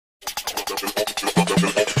Beauty,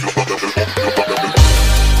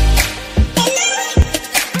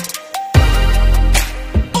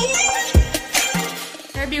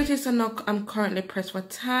 so now I'm currently pressed for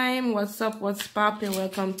time. What's up, what's poppin'?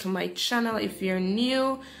 Welcome to my channel. If you're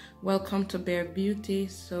new, welcome to BareBeauty.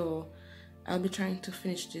 So I'll be trying to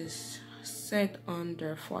finish this set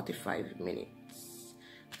under 45 minutes,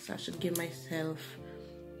 so I should give myself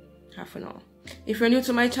half an hour. If you're new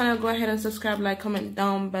to my channel, go ahead and subscribe, like, comment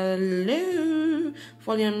down below.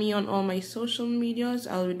 Follow me on all my social medias.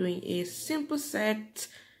 I'll be doing a simple set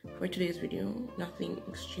for today's video, nothing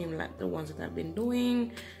extreme like the ones that I've been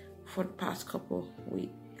doing for the past couple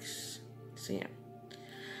weeks. So yeah,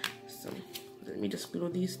 so let me just glue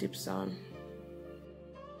these tips on.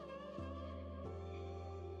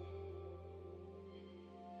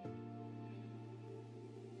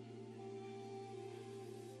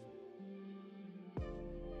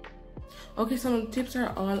 Okay, so the tips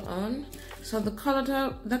are all on. So the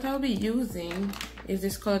color that I'll be using is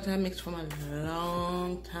this color that I mixed from a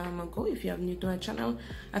long time ago. If you're new to my channel,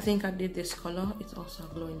 I think I did this color. It's also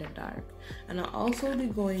glow in the dark, and I'll also be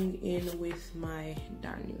going in with my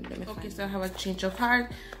dark nude. Okay, so I have a change of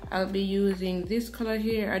heart. I'll be using this color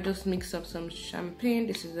here. I just mixed up some champagne.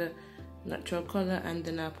 This is a natural color, and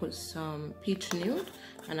then I put some peach nude,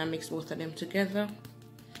 and I mixed both of them together.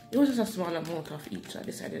 It was just a small amount of each, so I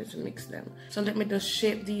decided to mix them. So let me just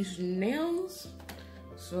shape these nails.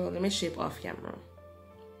 So let me shape off camera.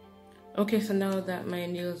 Okay, so now that my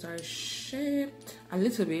nails are shaped a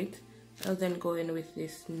little bit, I'll then go in with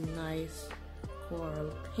this nice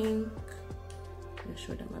coral pink. Make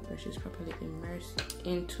sure that my brush is properly immersed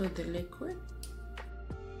into the liquid.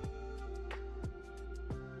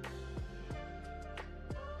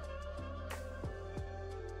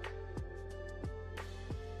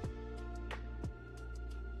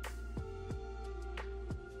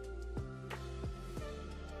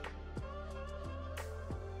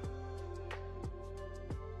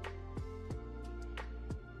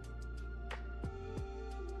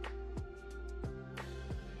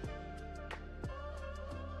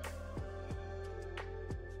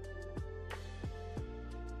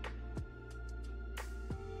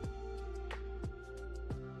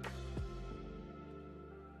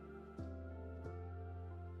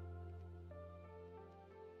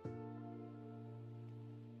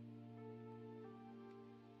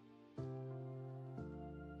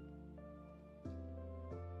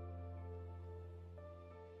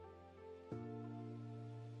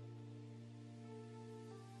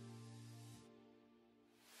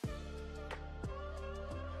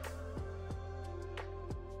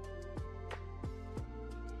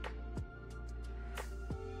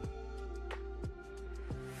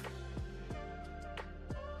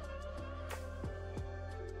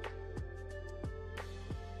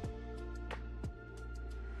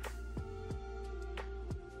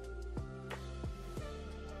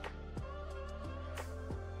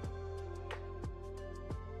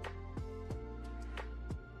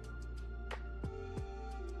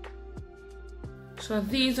 So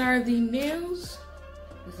these are the nails.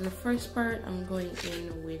 This is the first part. I'm going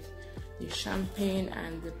in with the champagne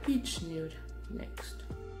and the peach nude next.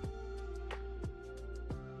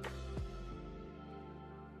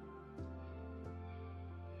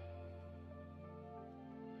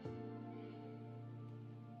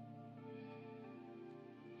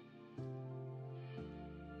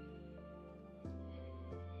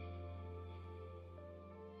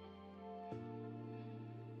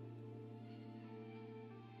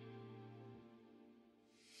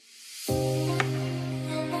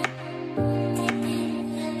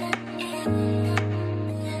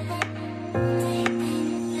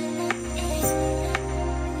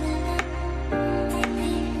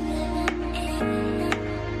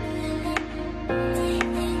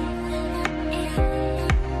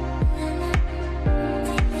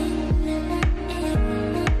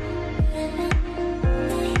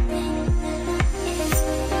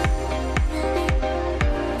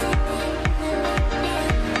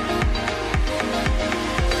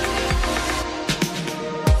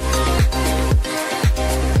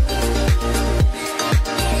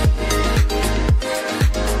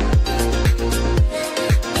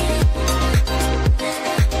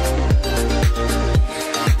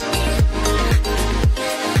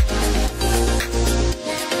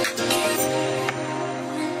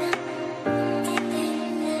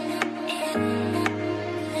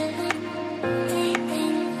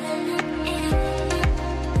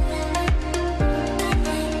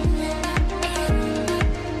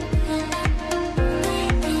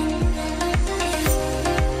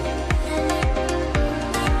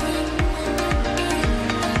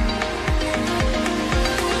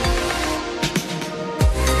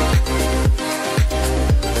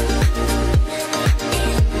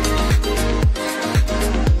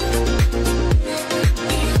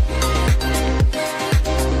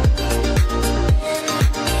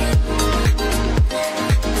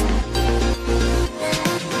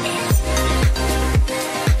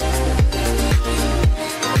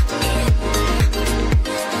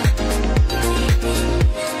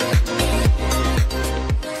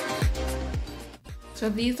 So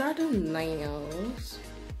these are the nails.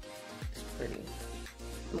 It's pretty.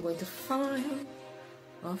 I'm going to file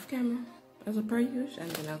off camera as per usual, and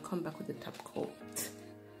then I'll come back with the top coat.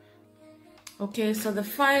 Okay, so the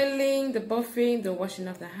filing, the buffing, the washing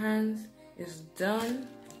of the hands is done.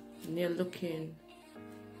 And they're looking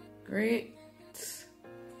great.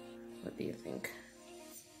 What do you think?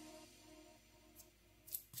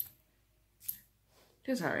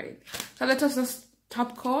 Just alright. So let us just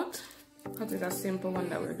top coat, because it's a simple one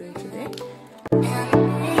that we're doing today.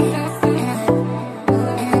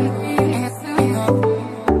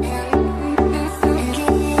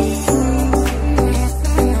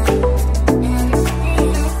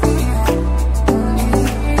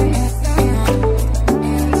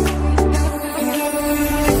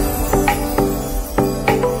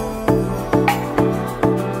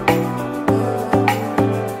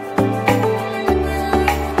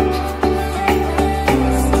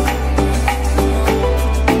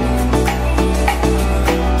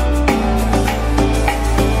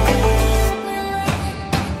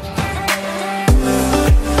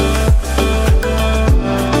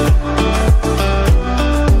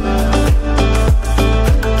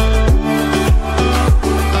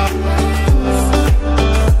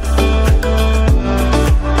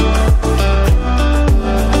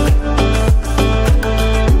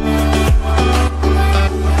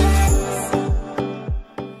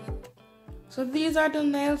 So these are the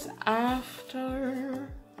nails after.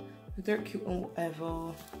 They're cute and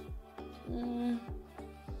whatever.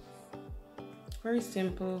 Very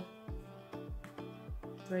simple,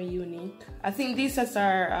 very unique. I think these sets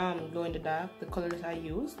are glow in the dark. The colors I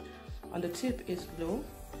used on the tip is glow,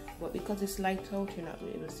 but because it's light out, you're not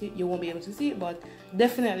able to see it. You won't be able to see it, but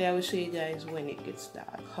definitely I will show you guys when it gets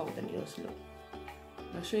dark how the nails look.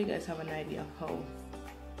 I'll show you guys have an idea of how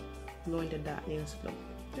glow in the dark nails look.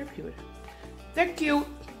 They're cute. They're cute.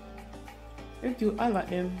 They're cute. I like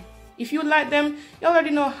them. If you like them, you already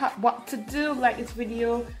know what to do. Like this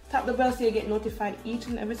video, tap the bell so you get notified each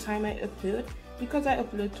and every time I upload, because I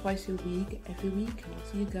upload twice a week, every week. And I'll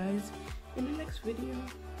see you guys in the next video.